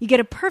 You get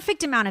a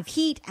perfect amount of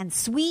heat and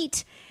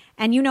sweet.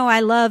 And you know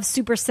I love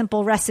super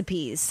simple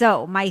recipes.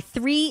 So my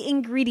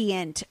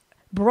 3-ingredient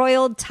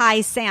broiled Thai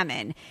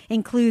salmon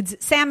includes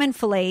salmon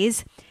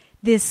fillets,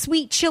 this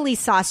sweet chili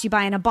sauce you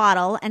buy in a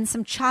bottle, and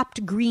some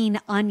chopped green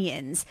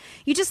onions.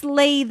 You just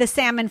lay the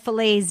salmon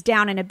fillets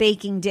down in a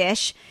baking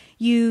dish.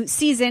 You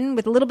season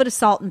with a little bit of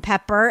salt and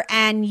pepper,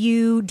 and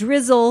you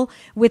drizzle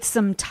with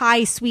some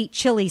Thai sweet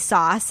chili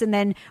sauce, and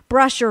then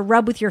brush or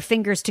rub with your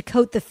fingers to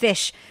coat the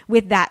fish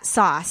with that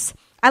sauce.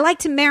 I like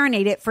to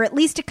marinate it for at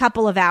least a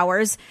couple of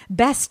hours,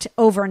 best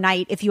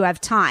overnight if you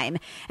have time.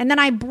 And then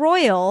I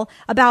broil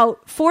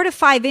about 4 to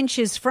 5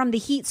 inches from the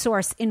heat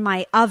source in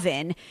my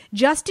oven,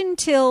 just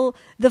until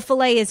the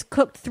fillet is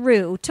cooked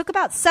through. Took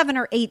about 7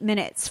 or 8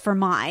 minutes for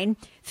mine.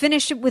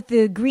 Finish it with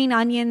the green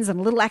onions and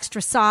a little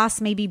extra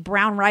sauce, maybe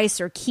brown rice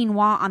or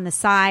quinoa on the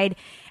side,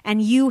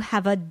 and you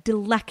have a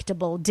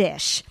delectable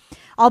dish.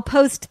 I'll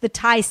post the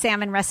Thai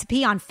salmon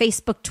recipe on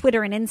Facebook,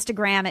 Twitter, and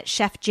Instagram at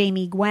Chef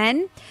Jamie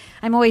Gwen.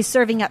 I'm always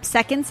serving up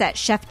seconds at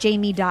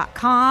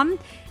chefjamie.com,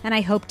 and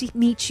I hope to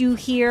meet you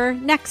here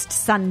next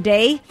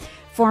Sunday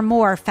for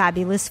more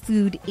fabulous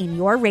food in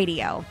your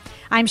radio.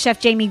 I'm Chef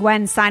Jamie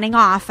Gwen signing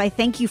off. I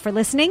thank you for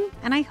listening,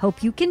 and I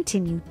hope you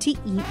continue to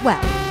eat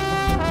well.